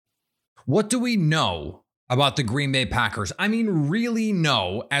What do we know about the Green Bay Packers? I mean, really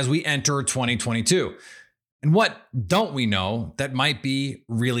know as we enter 2022. And what don't we know that might be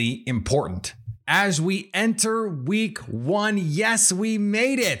really important? As we enter week 1, yes, we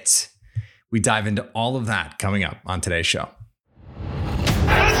made it. We dive into all of that coming up on today's show.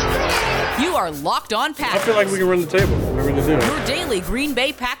 You are Locked On Packers. I feel like we can run the table. We're going to do it. Your daily Green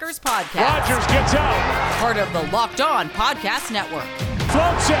Bay Packers podcast. Rodgers gets out. Part of the Locked On Podcast Network.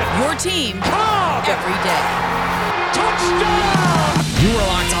 Floats it. Your team every day. Touchdown! You are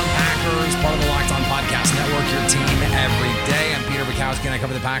Locked On Packers, part of the Locked On Podcast Network, your team every day. I'm Peter Bukowski, and I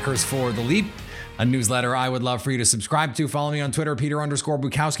cover the Packers for The Leap, a newsletter I would love for you to subscribe to. Follow me on Twitter,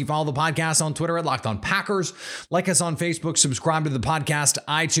 Peter_Bukowski. Follow the podcast on Twitter at Locked On Packers. Like us on Facebook. Subscribe to the podcast,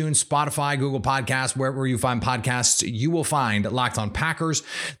 iTunes, Spotify, Google Podcasts, wherever you find podcasts, you will find Locked On Packers,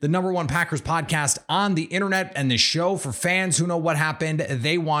 the #1 Packers podcast on the internet, and the show for fans who know what happened.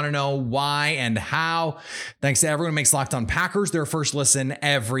 They want to know why and how. Thanks to everyone who makes Locked On Packers their first listen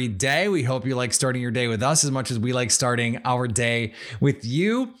every day. We hope you like starting your day with us as much as we like starting our day with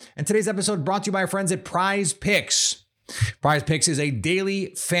you. And today's episode brought to you by our friends at Prize Picks. Prize Picks is a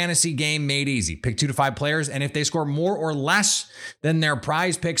daily fantasy game made easy. Pick 2 to 5 players, and if they score more or less than their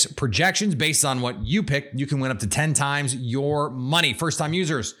Prize Picks projections based on what you pick, you can win up to 10 times your money. First-time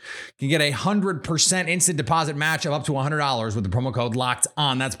users can get a 100% instant deposit match of up to $100 with the promo code Locked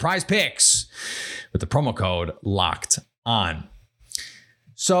On. That's Prize Picks with the promo code Locked On.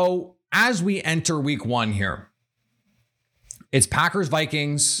 So as we enter week 1 here, it's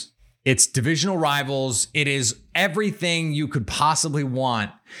Packers-Vikings. It's divisional rivals. It is everything you could possibly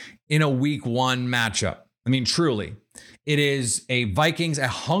want in a week 1 matchup. I mean, truly, it is a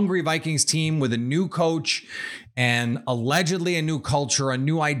hungry Vikings team with a new coach and allegedly a new culture, a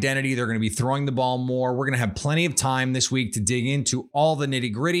new identity. They're going to be throwing the ball more. We're going to have plenty of time this week to dig into all the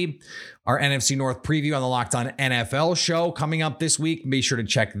nitty gritty. Our NFC North preview on the Locked On NFL show coming up this week. Be sure to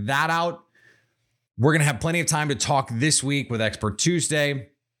check that out. We're going to have plenty of time to talk this week with Expert Tuesday,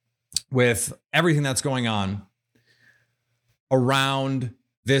 with everything that's going on around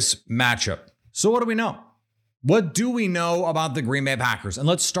this matchup. So what do we know? What do we know about the Green Bay Packers? And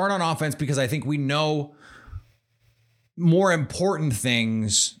let's start on offense because I think we know more important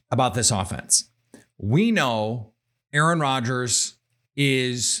things about this offense. We know Aaron Rodgers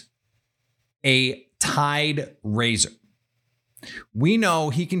is a tide raiser. We know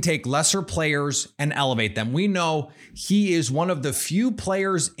he can take lesser players and elevate them. We know he is one of the few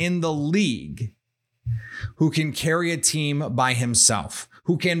players in the league who can carry a team by himself,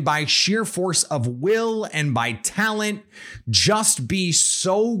 who can, by sheer force of will and by talent, just be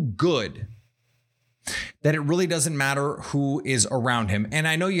so good that it really doesn't matter who is around him. And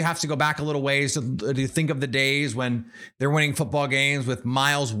I know you have to go back a little ways to think of the days when they're winning football games with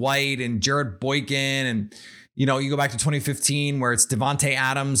Miles White and Jared Boykin, and you go back to 2015 where it's Devontae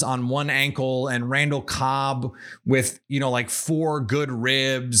Adams on one ankle and Randall Cobb with, like 4 good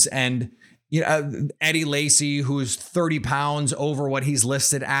ribs, and, Eddie Lacy, who's 30 pounds over what he's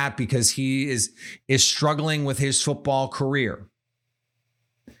listed at because he is struggling with his football career.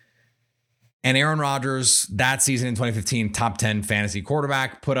 And Aaron Rodgers, that season in 2015, top 10 fantasy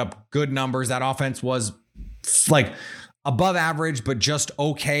quarterback, put up good numbers. That offense was like above average, but just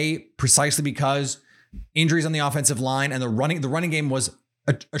okay, precisely because injuries on the offensive line and the running game was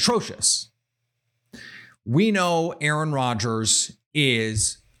atrocious. We know Aaron Rodgers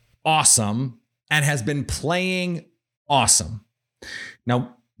is awesome and has been playing awesome.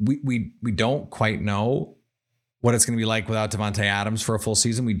 Now, we don't quite know what it's going to be like without Devontae Adams for a full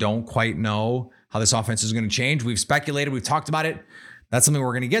season. We don't quite know how this offense is going to change. We've speculated. We've talked about it. That's something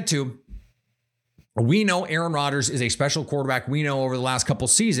we're going to get to. We know Aaron Rodgers is a special quarterback. We know over the last couple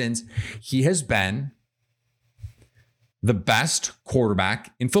seasons, he has been the best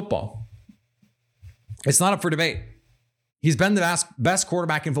quarterback in football. It's not up for debate. He's been the best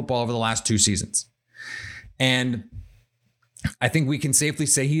quarterback in football over the last 2 seasons. And I think we can safely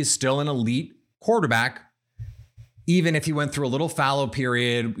say he is still an elite quarterback. Even if he went through a little fallow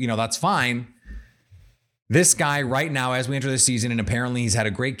period, that's fine. This guy right now, as we enter the season, and apparently he's had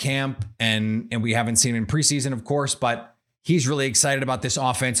a great camp, and we haven't seen him in preseason, of course, but he's really excited about this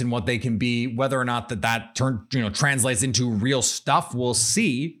offense and what they can be. Whether or not that translates into real stuff, we'll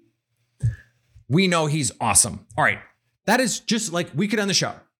see. We know he's awesome. All right. That is just like we could end the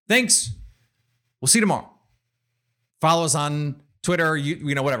show. Thanks. We'll see you tomorrow. Follow us on Twitter,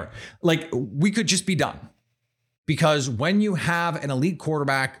 whatever. Like, we could just be done. Because when you have an elite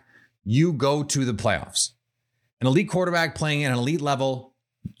quarterback, you go to the playoffs. An elite quarterback playing at an elite level,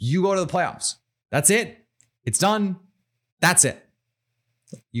 you go to the playoffs. That's it. It's done. That's it.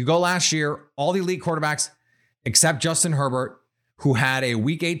 You go last year, all the elite quarterbacks except Justin Herbert, who had a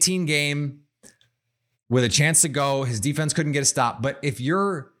week 18 game with a chance to go. His defense couldn't get a stop. But if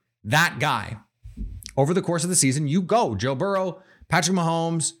you're that guy over the course of the season, you go Joe Burrow, Patrick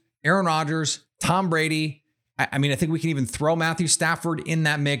Mahomes, Aaron Rodgers, Tom Brady. I mean, I think we can even throw Matthew Stafford in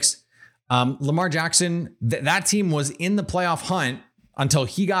that mix. Lamar Jackson, that team was in the playoff hunt until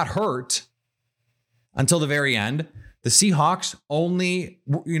he got hurt until the very end. The Seahawks only,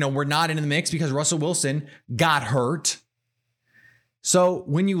 were not in the mix because Russell Wilson got hurt. So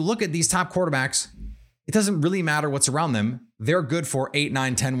when you look at these top quarterbacks, it doesn't really matter what's around them. They're good for 8,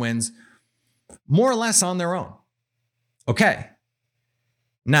 9, 10 wins, more or less on their own. Okay.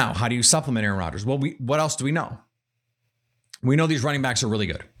 Now, how do you supplement Aaron Rodgers? Well, what else do we know? We know these running backs are really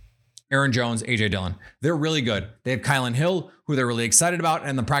good. Aaron Jones, A.J. Dillon. They're really good. They have Kylan Hill, who they're really excited about,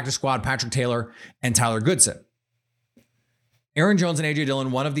 and the practice squad, Patrick Taylor and Tyler Goodson. Aaron Jones and A.J.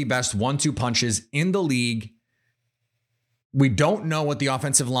 Dillon, one of the best 1-2 punches in the league. We don't know what the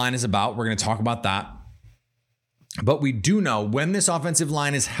offensive line is about. We're going to talk about that. But we do know when this offensive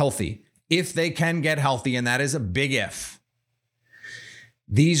line is healthy, if they can get healthy, and that is a big if.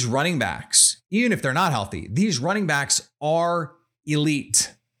 These running backs, even if they're not healthy, these running backs are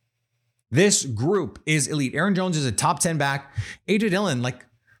elite. This group is elite. Aaron Jones is a top 10 back. A.J. Dillon, like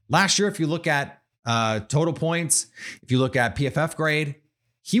last year, if you look at total points, if you look at PFF grade,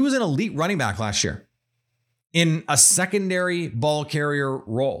 he was an elite running back last year in a secondary ball carrier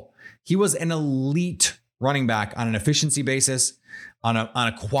role. He was an elite running back on an efficiency basis, on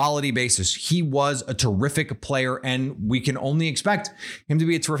a quality basis. He was a terrific player, and we can only expect him to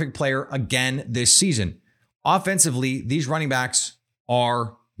be a terrific player again this season. Offensively, these running backs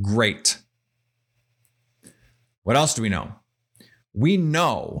are great. What else do we know? We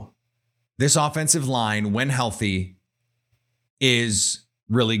know this offensive line, when healthy, is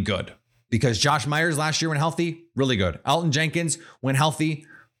really good. Because Josh Myers last year, when healthy, really good. Elton Jenkins, when healthy,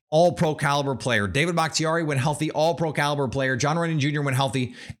 all-pro caliber player. David Bakhtiari, when healthy, all-pro caliber player. John Runyon Jr., when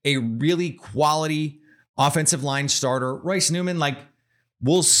healthy, a really quality offensive line starter. Royce Newman,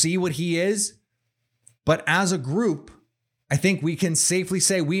 we'll see what he is. But as a group, I think we can safely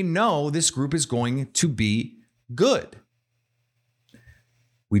say we know this group is going to be good.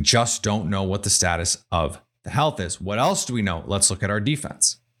 We just don't know what the status of the health is. What else do we know? Let's look at our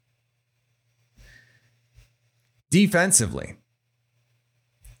defense. Defensively,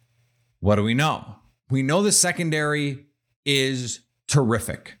 what do we know? We know the secondary is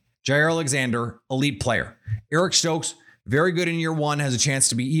terrific. Jair Alexander, elite player. Eric Stokes, very good in year one, has a chance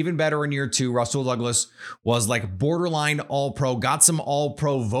to be even better in year two. Russell Douglas was borderline all-pro, got some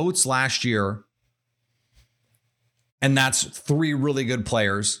all-pro votes last year. And that's 3 really good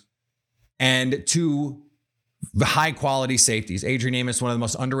players and 2 high-quality safeties. Adrian Amos, one of the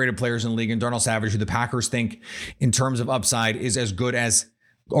most underrated players in the league, and Darnell Savage, who the Packers think in terms of upside is as good as,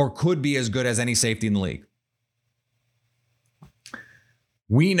 or could be as good as, any safety in the league.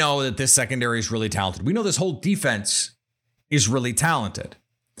 We know that this secondary is really talented. We know this whole defense is really talented.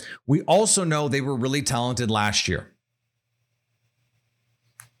 We also know they were really talented last year.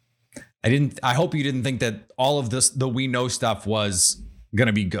 I hope you didn't think that all of this, the we know stuff, was going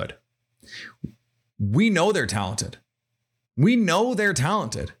to be good. We know they're talented. We know they're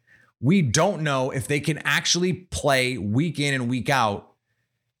talented. We don't know if they can actually play week in and week out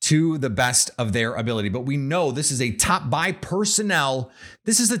to the best of their ability. But we know this is a top, by personnel,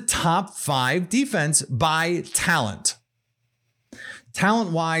 this is a top 5 defense by talent.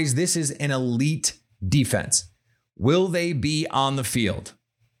 Talent-wise, this is an elite defense. Will they be on the field?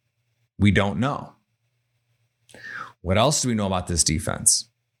 We don't know. What else do we know about this defense?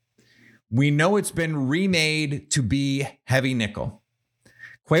 We know it's been remade to be heavy nickel.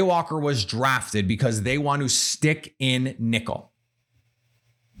 Quay Walker was drafted because they want to stick in nickel.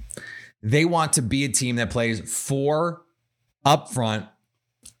 They want to be a team that plays 4 up front,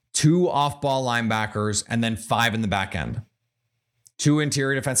 2 off-ball linebackers, and then 5 in the back end. 2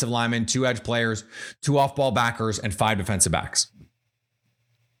 interior defensive linemen, 2 edge players, 2 off-ball backers, and 5 defensive backs.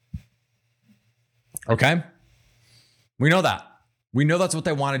 Okay? We know that. We know that's what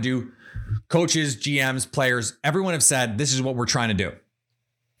they want to do. Coaches, GMs, players, everyone have said, this is what we're trying to do.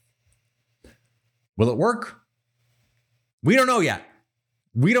 Will it work? We don't know yet.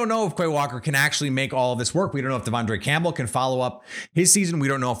 We don't know if Quay Walker can actually make all of this work. We don't know if Devondre Campbell can follow up his season. We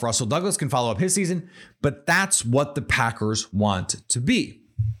don't know if Russell Douglas can follow up his season, but that's what the Packers want to be.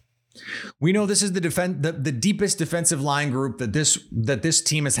 We know this is the deepest defensive line group that this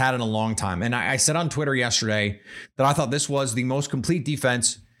team has had in a long time. And I said on Twitter yesterday that I thought this was the most complete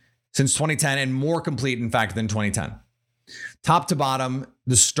defense since 2010, and more complete, in fact, than 2010. Top to bottom,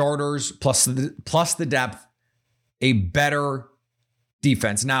 the starters plus the depth, a better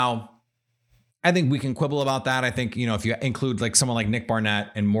defense. Now, I think we can quibble about that. I think, if you include like someone like Nick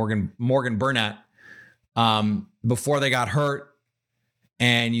Barnett and Morgan Burnett before they got hurt,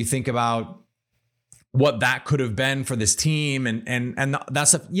 and you think about what that could have been for this team and that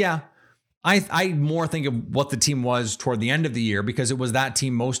stuff. Yeah, I more think of what the team was toward the end of the year, because it was that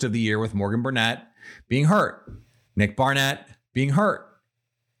team most of the year with Morgan Burnett being hurt, Nick Barnett being hurt.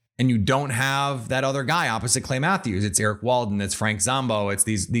 And you don't have that other guy opposite Clay Matthews. It's Eric Walden. It's Frank Zombo. It's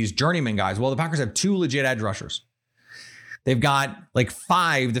these journeyman guys. Well, the Packers have 2 legit edge rushers. They've got like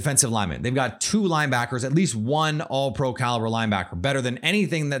 5 defensive linemen. They've got 2 linebackers, at least 1 all-pro caliber linebacker, better than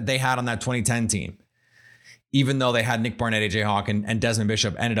anything that they had on that 2010 team. Even though they had Nick Barnett, AJ Hawk, and Desmond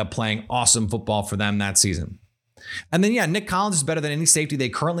Bishop ended up playing awesome football for them that season. And then, Nick Collins is better than any safety they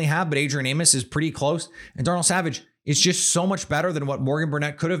currently have, but Adrian Amos is pretty close. And Darnell Savage is just so much better than what Morgan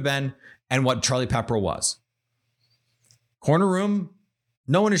Burnett could have been and what Charlie Pepper was. Corner room,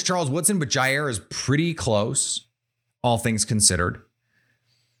 no one is Charles Woodson, but Jair is pretty close, all things considered.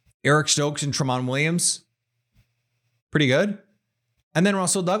 Eric Stokes and Tramon Williams, pretty good. And then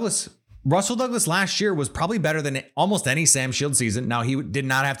Russell Douglas. Russell Douglas last year was probably better than almost any Sam Shields season. Now, he did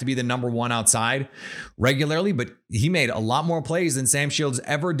not have to be the number 1 outside regularly, but he made a lot more plays than Sam Shields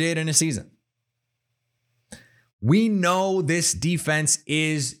ever did in a season. We know this defense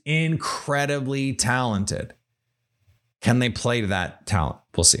is incredibly talented. Can they play to that talent?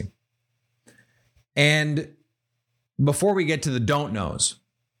 We'll see. And before we get to the don't knows,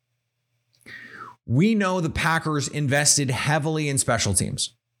 we know the Packers invested heavily in special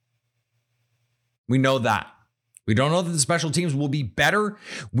teams. We know that. We don't know that the special teams will be better.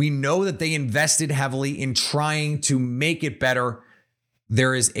 We know that they invested heavily in trying to make it better.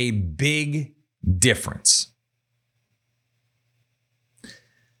 There is a big difference.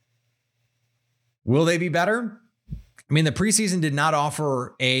 Will they be better? I mean, the preseason did not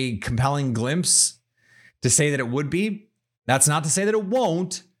offer a compelling glimpse to say that it would be. That's not to say that it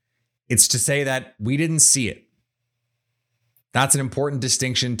won't. It's to say that we didn't see it. That's an important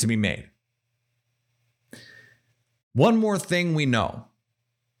distinction to be made. One more thing we know.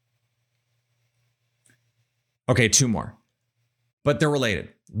 Okay, 2 more. But they're related.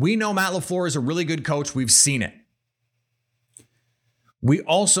 We know Matt LaFleur is a really good coach. We've seen it. We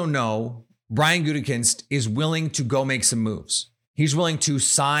also know Brian Gutekunst is willing to go make some moves. He's willing to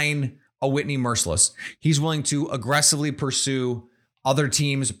sign a Whitney Merciless. He's willing to aggressively pursue other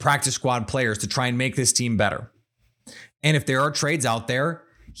teams' practice squad players to try and make this team better. And if there are trades out there,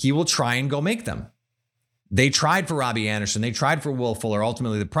 he will try and go make them. They tried for Robbie Anderson. They tried for Will Fuller.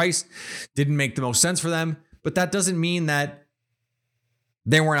 Ultimately, the price didn't make the most sense for them, but that doesn't mean that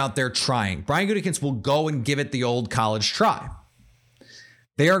they weren't out there trying. Brian Gutekunst will go and give it the old college try.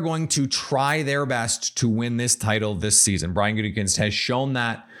 They are going to try their best to win this title this season. Brian Gutekunst has shown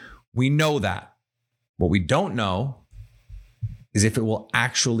that. We know that. What we don't know is if it will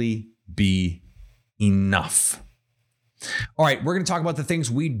actually be enough. All right, we're going to talk about the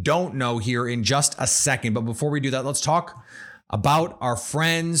things we don't know here in just a second. But before we do that, let's talk about our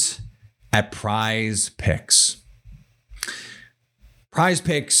friends at Prize Picks. Prize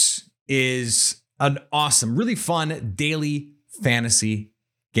Picks is an awesome, really fun daily fantasy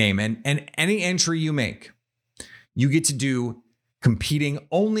game. And any entry you make, you get to do competing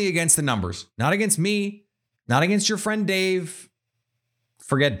only against the numbers, not against me, not against your friend Dave.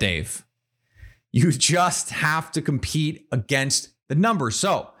 Forget Dave. You just have to compete against the numbers.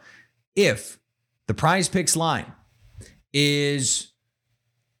 So if the Prize Picks line is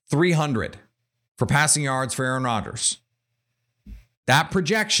 300 for passing yards for Aaron Rodgers, that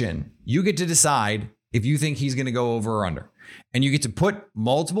projection, you get to decide if you think he's going to go over or under. And you get to put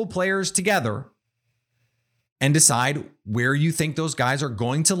multiple players together and decide where you think those guys are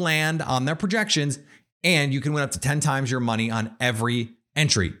going to land on their projections. And you can win up to 10 times your money on every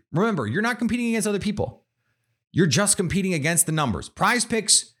entry. Remember, you're not competing against other people. You're just competing against the numbers. Prize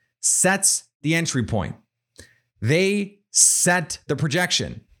Picks sets the entry point. They set the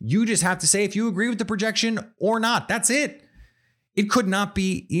projection. You just have to say if you agree with the projection or not. That's it. It could not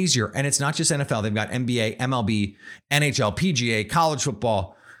be easier. And it's not just NFL. They've got NBA, MLB, NHL, PGA, college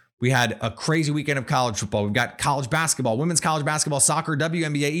football. We had a crazy weekend of college football. We've got college basketball, women's college basketball, soccer,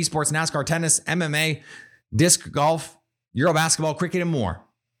 WNBA, esports, NASCAR, tennis, MMA, disc golf, Euro basketball, cricket, and more.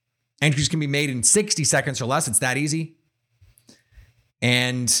 Entries can be made in 60 seconds or less. It's that easy.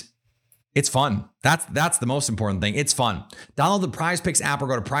 And It's fun. That's the most important thing. It's fun. Download the Prize Picks app or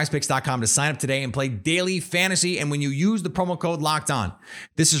go to prizepicks.com to sign up today and play daily fantasy. And when you use the promo code Locked On,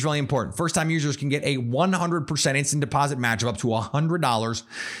 this is really important. First-time users can get a 100% instant deposit match of up to $100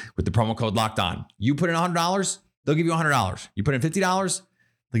 with the promo code Locked On. You put in $100, they'll give you $100. You put in $50,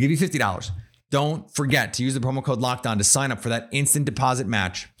 they'll give you $50. Don't forget to use the promo code Locked On to sign up for that instant deposit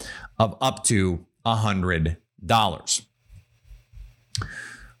match of up to $100.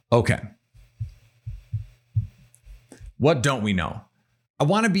 Okay. What don't we know? I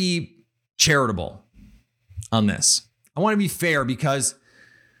want to be charitable on this. I want to be fair because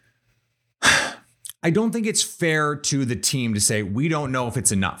I don't think it's fair to the team to say, we don't know if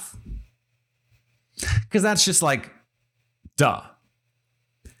it's enough. Because that's just like, duh.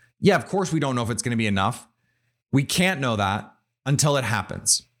 Yeah, of course we don't know if it's going to be enough. We can't know that until it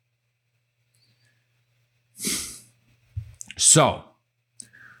happens. So,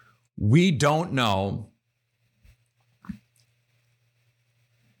 we don't know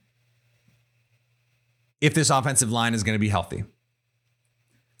if this offensive line is going to be healthy.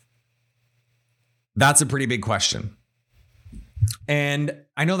 That's a pretty big question. And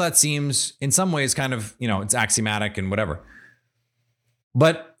I know that seems in some ways kind of, it's axiomatic and whatever.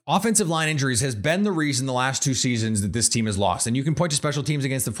 But offensive line injuries has been the reason the last 2 seasons that this team has lost. And you can point to special teams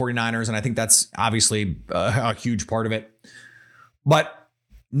against the 49ers, and I think that's obviously a huge part of it. But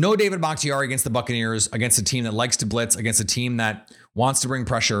no David Bakhtiari against the Buccaneers, against a team that likes to blitz, against a team that wants to bring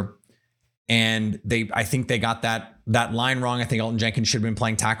pressure. And I think they got that line wrong. I think Elgton Jenkins should have been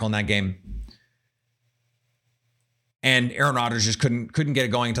playing tackle in that game. And Aaron Rodgers just couldn't get it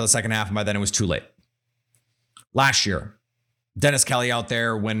going until the second half, and by then it was too late. Last year, Dennis Kelly out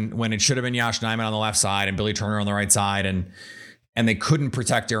there when it should have been Yosh Nijman on the left side and Billy Turner on the right side, and they couldn't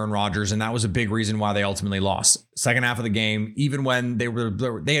protect Aaron Rodgers, and that was a big reason why they ultimately lost. Second half of the game, even when they were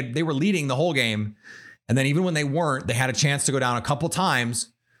leading the whole game, and then even when they weren't, they had a chance to go down a couple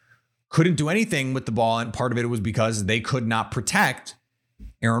times, couldn't do anything with the ball, and part of it was because they could not protect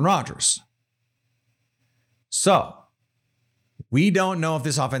Aaron Rodgers. So, we don't know if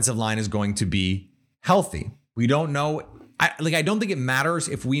this offensive line is going to be healthy. We don't know. I don't think it matters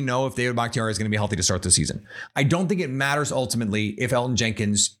if we know if David Bakhtiari is going to be healthy to start the season. I don't think it matters ultimately if Elgton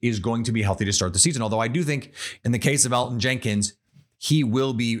Jenkins is going to be healthy to start the season. Although I do think in the case of Elgton Jenkins, he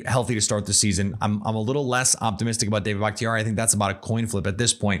will be healthy to start the season. I'm a little less optimistic about David Bakhtiari. I think that's about a coin flip at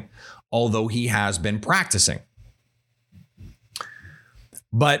this point, although he has been practicing.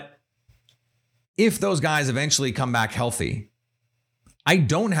 But if those guys eventually come back healthy, I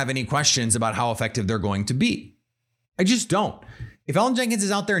don't have any questions about how effective they're going to be. I just don't. If Elgton Jenkins is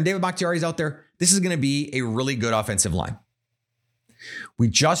out there and David Bakhtiari is out there, this is going to be a really good offensive line. We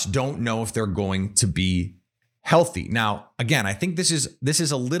just don't know if they're going to be healthy. Now, again, I think this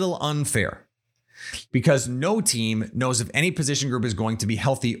is a little unfair because no team knows if any position group is going to be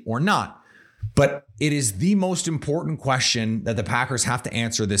healthy or not. But it is the most important question that the Packers have to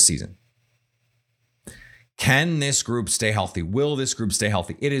answer this season. Can this group stay healthy? Will this group stay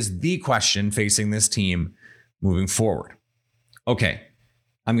healthy? It is the question facing this team moving forward. Okay,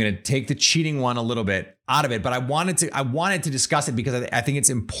 I'm going to take the cheating one a little bit out of it, but I wanted to discuss it because I think it's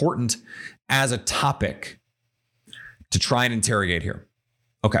important as a topic to try and interrogate here.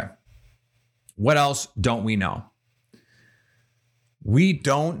 Okay, what else don't we know? We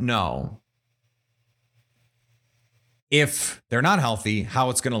don't know if they're not healthy,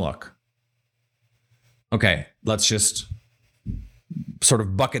 how it's going to look. Okay, let's just sort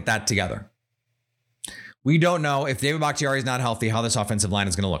of bucket that together. We don't know if David Bakhtiari is not healthy, how this offensive line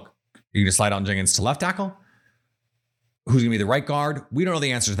is going to look. You're going to slide Elgton Jenkins to left tackle? Who's going to be the right guard? We don't know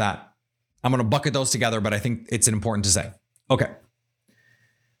the answer to that. I'm going to bucket those together, but I think it's important to say. Okay.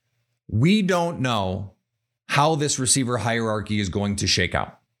 We don't know how this receiver hierarchy is going to shake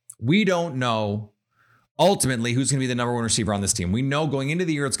out. We don't know ultimately who's going to be the number one receiver on this team. We know going into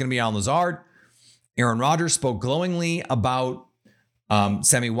the year it's going to be Allen Lazard. Aaron Rodgers spoke glowingly about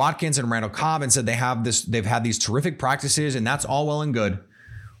Sammy Watkins and Randall Cobb and said they've had these terrific practices, and that's all well and good.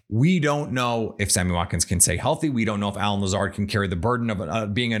 We don't know if Sammy Watkins can stay healthy. We don't know if Allen Lazard can carry the burden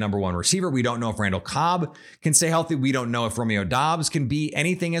of being a number one receiver. We don't know if Randall Cobb can stay healthy. We don't know if Romeo Doubs can be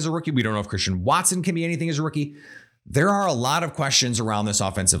anything as a rookie. We don't know if Christian Watson can be anything as a rookie. There are a lot of questions around this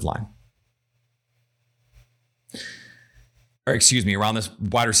offensive line. Or excuse me, around this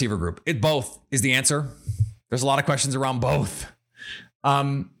wide receiver group. It both is the answer. There's a lot of questions around both.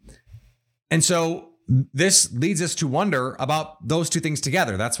 And so this leads us to wonder about those two things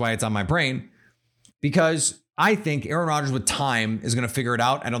together. That's why it's on my brain, because I think Aaron Rodgers with time is going to figure it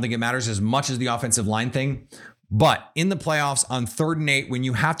out. I don't think it matters as much as the offensive line thing, But in the playoffs on 3rd and 8, when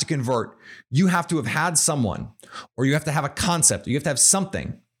you have to convert, you have to have had someone, or you have to have a concept, or you have to have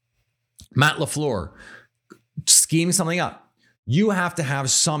something. Matt LaFleur scheming something up. You have to have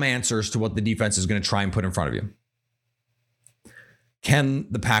some answers to what the defense is going to try and put in front of you. Can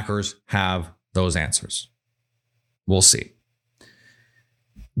the Packers have those answers? We'll see.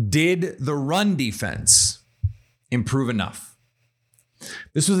 Did the run defense improve enough?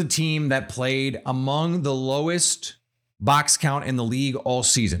 This was a team that played among the lowest box count in the league all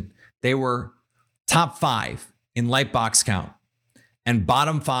season. They were top 5 in light box count and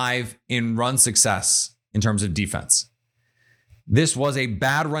bottom 5 in run success in terms of defense. This was a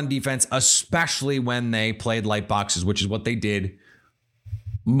bad run defense, especially when they played light boxes, which is what they did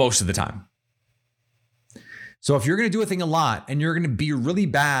most of the time. So if you're going to do a thing a lot and you're going to be really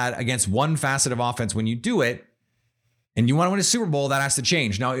bad against one facet of offense when you do it, and you want to win a Super Bowl, that has to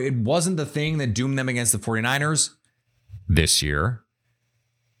change. Now, it wasn't the thing that doomed them against the 49ers this year.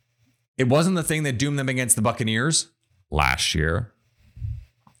 It wasn't the thing that doomed them against the Buccaneers last year.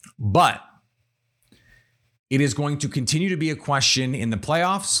 But it is going to continue to be a question in the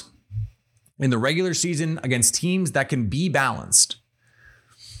playoffs, in the regular season, against teams that can be balanced.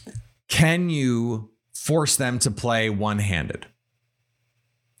 Can you force them to play one-handed?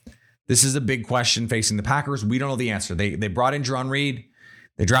 This is a big question facing the Packers. We don't know the answer. They brought in Jarran Reed.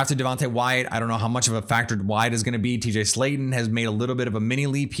 They drafted Devontae Wyatt. I don't know how much of a factor Wyatt is going to be. TJ Slaton has made a little bit of a mini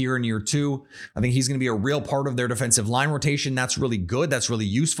leap here in year 2. I think he's going to be a real part of their defensive line rotation. That's really good. That's really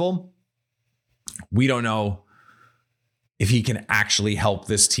useful. We don't know if he can actually help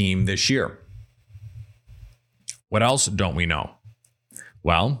this team this year. What else don't we know?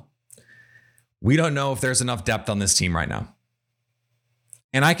 Well, we don't know if there's enough depth on this team right now.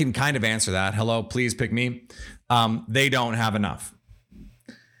 And I can kind of answer that. Hello, please pick me. They don't have enough.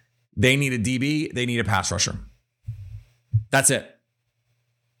 They need a DB. They need a pass rusher. That's it.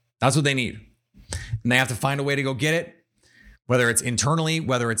 That's what they need. And they have to find a way to go get it. Whether it's internally,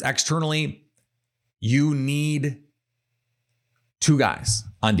 whether it's externally, you need 2 guys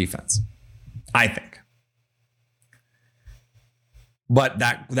on defense, I think. But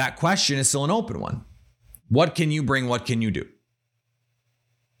that question is still an open one. What can you bring? What can you do?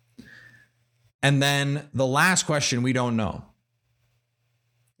 And then the last question we don't know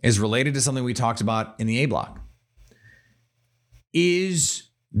is related to something we talked about in the A block. Is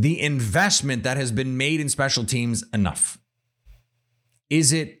the investment that has been made in special teams enough?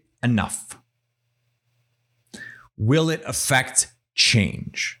 Is it enough? Will it affect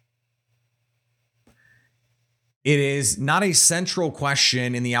change? It is not a central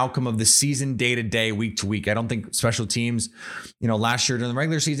question in the outcome of the season, day to day, week to week. I don't think special teams, last year during the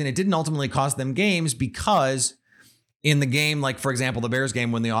regular season, it didn't ultimately cost them games because in the game, like for example, the Bears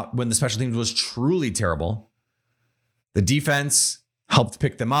game, when the special teams was truly terrible, the defense helped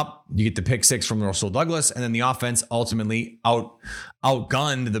pick them up. You get the pick 6 from Russell Douglas, and then the offense ultimately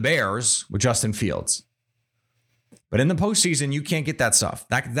outgunned the Bears with Justin Fields. But in the postseason, you can't get that stuff.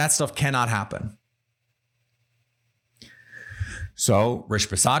 That stuff cannot happen. So Rich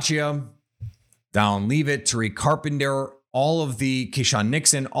Bisaccia, Dallin Leavitt, Tariq Carpenter, all of the Keyshawn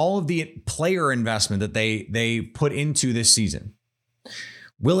Nixon, all of the player investment that they put into this season,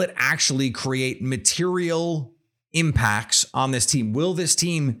 will it actually create material impacts on this team? Will this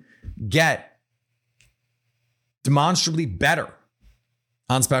team get demonstrably better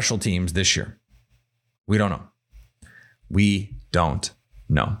on special teams this year? We don't know. We don't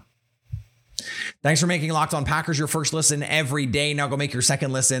know. Thanks for making Locked On Packers your first listen every day. Now go make your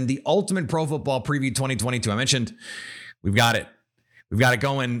second listen. The Ultimate Pro Football Preview 2022. I mentioned we've got it. We've got it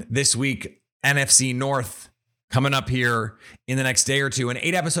going this week. NFC North coming up here in the next day or two. An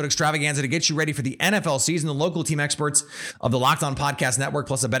 8-episode extravaganza to get you ready for the NFL season. The local team experts of the Locked On Podcast Network,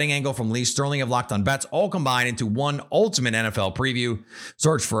 plus a betting angle from Lee Sterling of Locked On Bets, all combined into one ultimate NFL preview.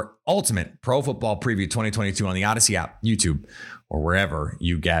 Search for Ultimate Pro Football Preview 2022 on the Odyssey app, YouTube, or wherever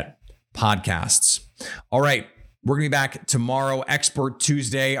you get podcasts. All right, we're going to be back tomorrow. Expert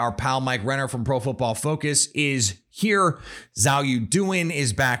Tuesday. Our pal Mike Renner from Pro Football Focus is here. Zhao Yuduin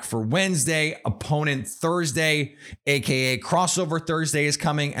is back for Wednesday. Opponent Thursday, aka Crossover Thursday, is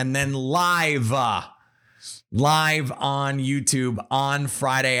coming. And then live on YouTube on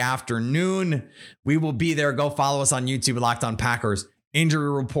Friday afternoon. We will be there. Go follow us on YouTube, Locked On Packers. Injury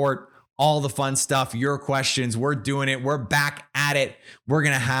report, all the fun stuff, your questions. We're doing it. We're back at it. We're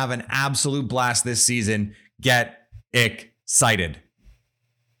going to have an absolute blast this season. Get excited.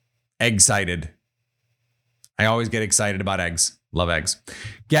 Excited. I always get excited about eggs. Love eggs.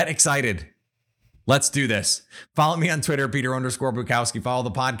 Get excited. Let's do this. Follow me on Twitter, Peter_Bukowski. Follow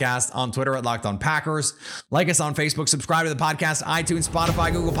the podcast on Twitter at Locked On Packers. Like us on Facebook. Subscribe to the podcast, iTunes, Spotify,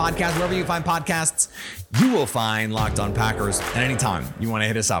 Google Podcasts, wherever you find podcasts. You will find Locked On Packers. And anytime you want to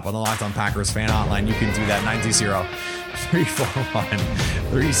hit us up on the Locked On Packers fan hotline, you can do that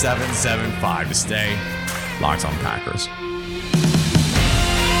 920-341-3775 to stay Locked On Packers.